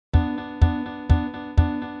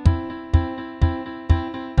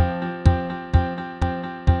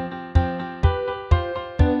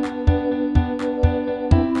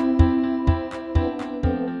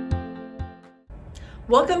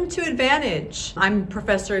Welcome to EdVantage. I'm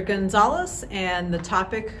Professor Gonzalez, and the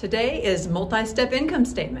topic today is multi-step income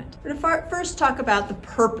statement. We're going to first talk about the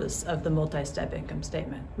purpose of the multi-step income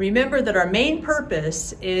statement. Remember that our main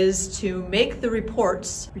purpose is to make the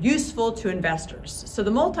reports useful to investors. So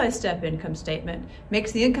the multi-step income statement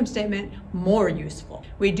makes the income statement more useful.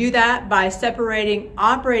 We do that by separating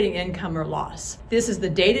operating income or loss. This is the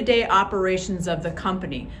day-to-day operations of the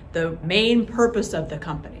company, the main purpose of the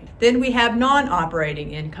company. Then we have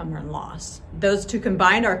non-operating income or loss. Those two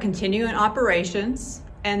combined are continuing operations,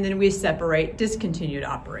 and then we separate discontinued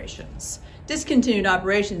operations. Discontinued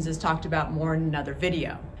operations is talked about more in another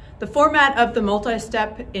video. The format of the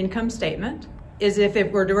multi-step income statement is if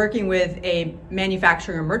we're working with a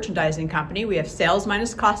manufacturing or merchandising company, we have sales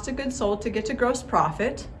minus cost of goods sold to get to gross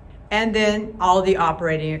profit, and then all the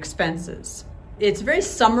operating expenses. It's very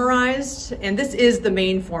summarized, and this is the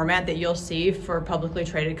main format that you'll see for publicly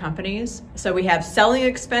traded companies. So we have selling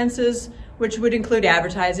expenses, which would include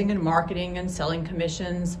advertising and marketing and selling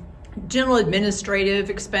commissions, general administrative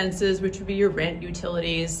expenses, which would be your rent,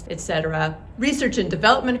 utilities, etc. Research and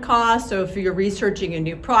development costs, so if you're researching a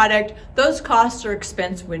new product, those costs are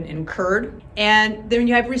expense when incurred. And then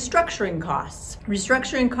you have restructuring costs.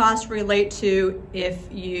 Restructuring costs relate to if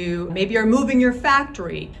you maybe are moving your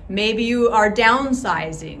factory, maybe you are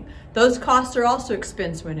downsizing. Those costs are also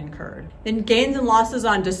expense when incurred. Then gains and losses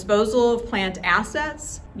on disposal of plant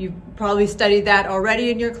assets. You've probably studied that already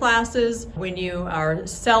in your classes. When you are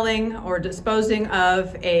selling or disposing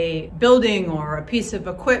of a building or a piece of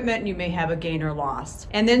equipment, you may have a gain or loss.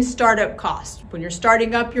 And then startup costs. When you're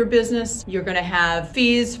starting up your business, you're going to have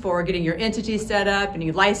fees for getting your entity set up,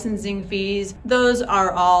 any licensing fees. Those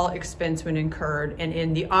are all expense when incurred and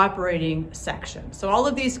in the operating section. So all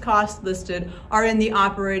of these costs listed are in the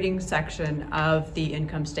operating section of the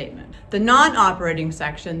income statement. The non-operating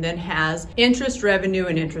section then has interest, revenue,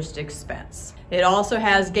 and interest expense. It also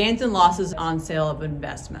has gains and losses on sale of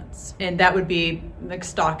investments, and that would be like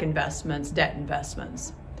stock investments, debt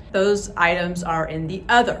investments. Those items are in the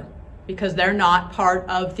other because they're not part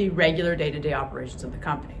of the regular day-to-day operations of the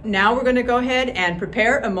company. Now we're going to go ahead and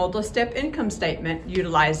prepare a multi-step income statement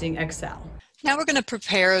utilizing Excel. Now we're going to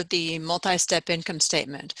prepare the multi-step income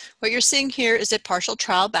statement. What you're seeing here is a partial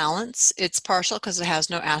trial balance. It's partial because it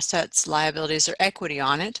has no assets, liabilities, or equity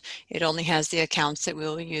on it. It only has the accounts that we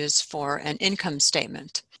will use for an income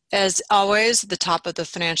statement. As always, at the top of the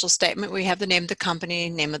financial statement, we have the name of the company,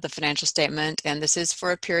 name of the financial statement, and this is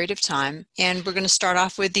for a period of time. And we're going to start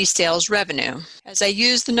off with the sales revenue. As I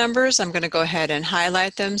use the numbers, I'm going to go ahead and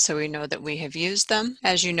highlight them so we know that we have used them.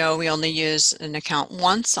 As you know, we only use an account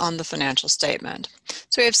once on the financial statement.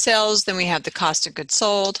 So we have sales, then we have the cost of goods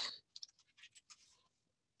sold.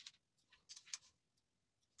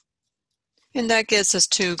 And that gets us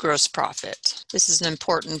to gross profit. This is an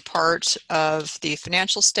important part of the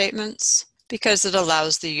financial statements because it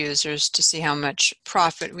allows the users to see how much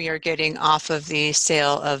profit we are getting off of the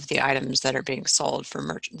sale of the items that are being sold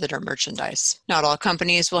that are merchandise. Not all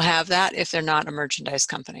companies will have that if they're not a merchandise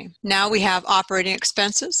company. Now we have operating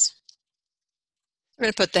expenses. We're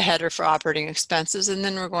going to put the header for operating expenses, and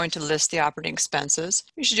then we're going to list the operating expenses.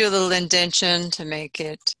 We should do a little indentation to make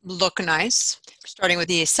it look nice. Starting with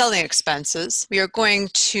the selling expenses, we are going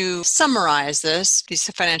to summarize this. These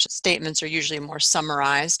financial statements are usually more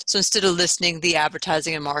summarized. So instead of listing the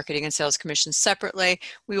advertising and marketing and sales commissions separately,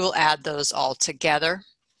 we will add those all together,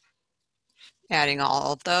 adding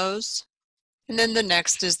all of those. And then the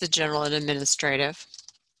next is the general and administrative.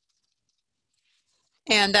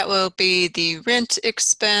 And that will be the rent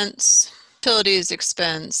expense, utilities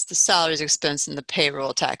expense, the salaries expense, and the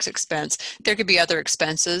payroll tax expense. There could be other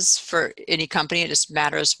expenses for any company. It just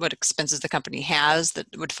matters what expenses the company has that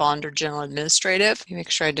would fall under general administrative. Make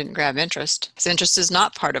sure I didn't grab interest, because interest is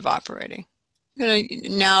not part of operating. I'm going to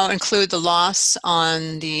now include the loss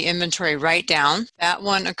on the inventory write-down. That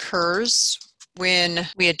one occurs when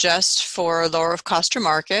we adjust for lower of cost or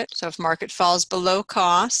market. So if market falls below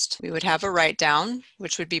cost, we would have a write-down,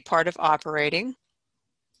 which would be part of operating.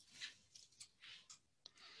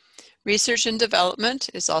 Research and development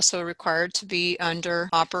is also required to be under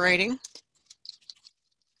operating.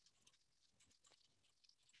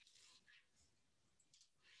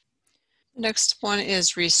 The next one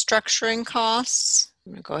is restructuring costs.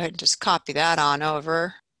 I'm going to go ahead and just copy that on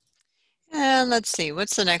over. And let's see,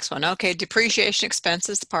 what's the next one? Okay, depreciation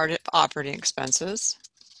expenses, part of operating expenses.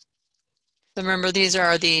 So remember, these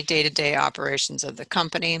are the day-to-day operations of the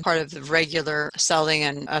company, part of the regular selling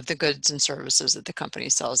and of the goods and services that the company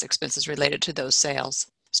sells, expenses related to those sales.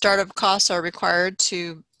 Startup costs are required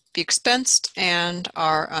to be expensed and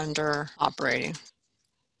are under operating.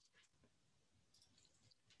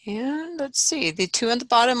 And let's see, the 2 on the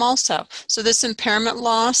bottom also. So this impairment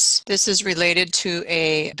loss, this is related to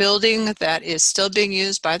a building that is still being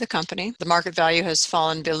used by the company. The market value has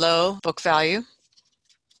fallen below book value.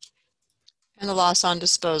 And the loss on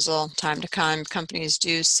disposal, time to time, companies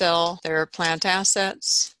do sell their plant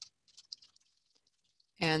assets.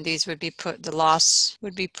 And these would be the loss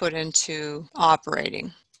would be put into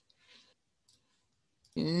operating.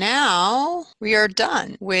 Now we are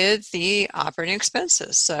done with the operating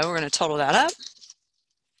expenses. So we're going to total that up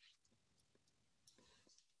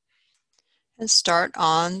and start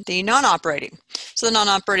on the non-operating. So the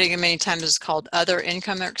non-operating many times is called other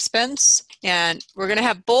income or expense, and we're going to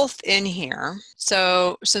have both in here.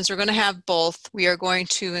 So since we're going to have both, we are going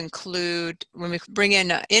to include, when we bring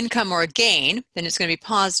in income or a gain, then it's going to be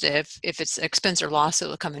positive. If it's expense or loss, it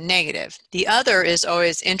will come in negative. The other is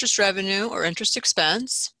always interest revenue or interest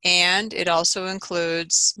expense, and it also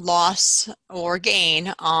includes loss or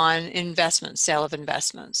gain on investments, sale of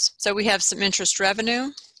investments. So we have some interest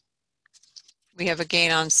revenue. We have a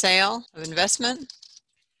gain on sale of investment.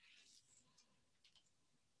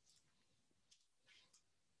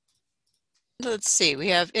 Let's see, we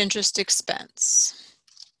have interest expense.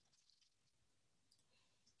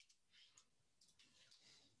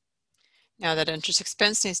 Now that interest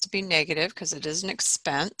expense needs to be negative because it is an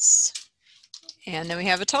expense. And then we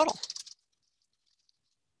have a total.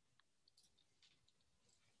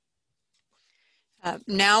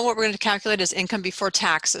 Now what we're going to calculate is income before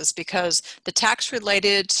taxes, because the tax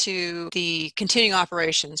related to the continuing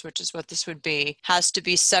operations, which is what this would be, has to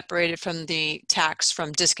be separated from the tax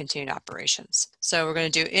from discontinued operations. So we're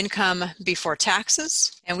going to do income before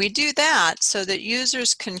taxes, and we do that so that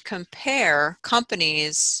users can compare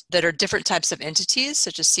companies that are different types of entities,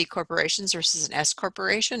 such as C corporations versus an S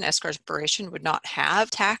corporation. S corporation would not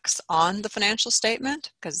have tax on the financial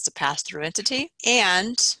statement because it's a pass-through entity,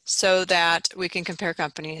 and so that we can compare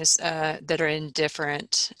companies that are in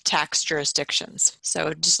different tax jurisdictions.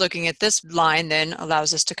 So just looking at this line then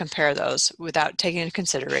allows us to compare those without taking into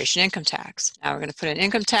consideration income tax. Now we're going to put in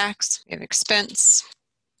income tax, we have expense.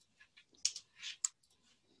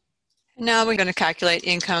 And now we're going to calculate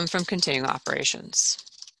income from continuing operations.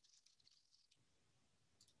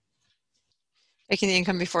 Making the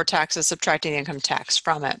income before taxes, subtracting the income tax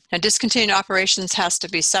from it. Now, discontinued operations has to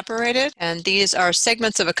be separated, and these are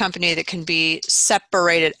segments of a company that can be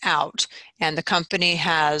separated out, and the company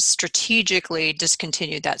has strategically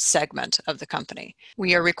discontinued that segment of the company.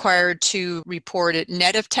 We are required to report it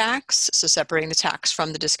net of tax, so separating the tax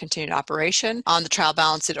from the discontinued operation. On the trial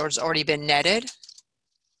balance, it has already been netted.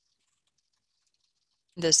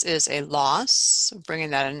 This is a loss, so bringing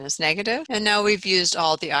that in as negative. And now we've used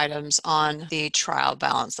all the items on the trial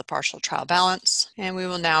balance, the partial trial balance, and we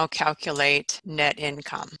will now calculate net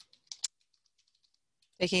income.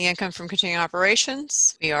 Taking income from continuing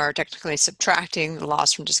operations, we are technically subtracting the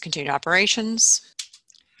loss from discontinued operations,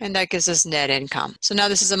 and that gives us net income. So now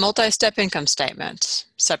this is a multi-step income statement.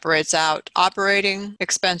 Separates out operating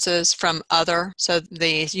expenses from other, so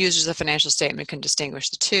the users of the financial statement can distinguish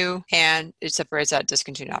the two, and it separates out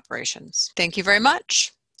discontinued operations. Thank you very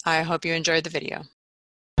much. I hope you enjoyed the video.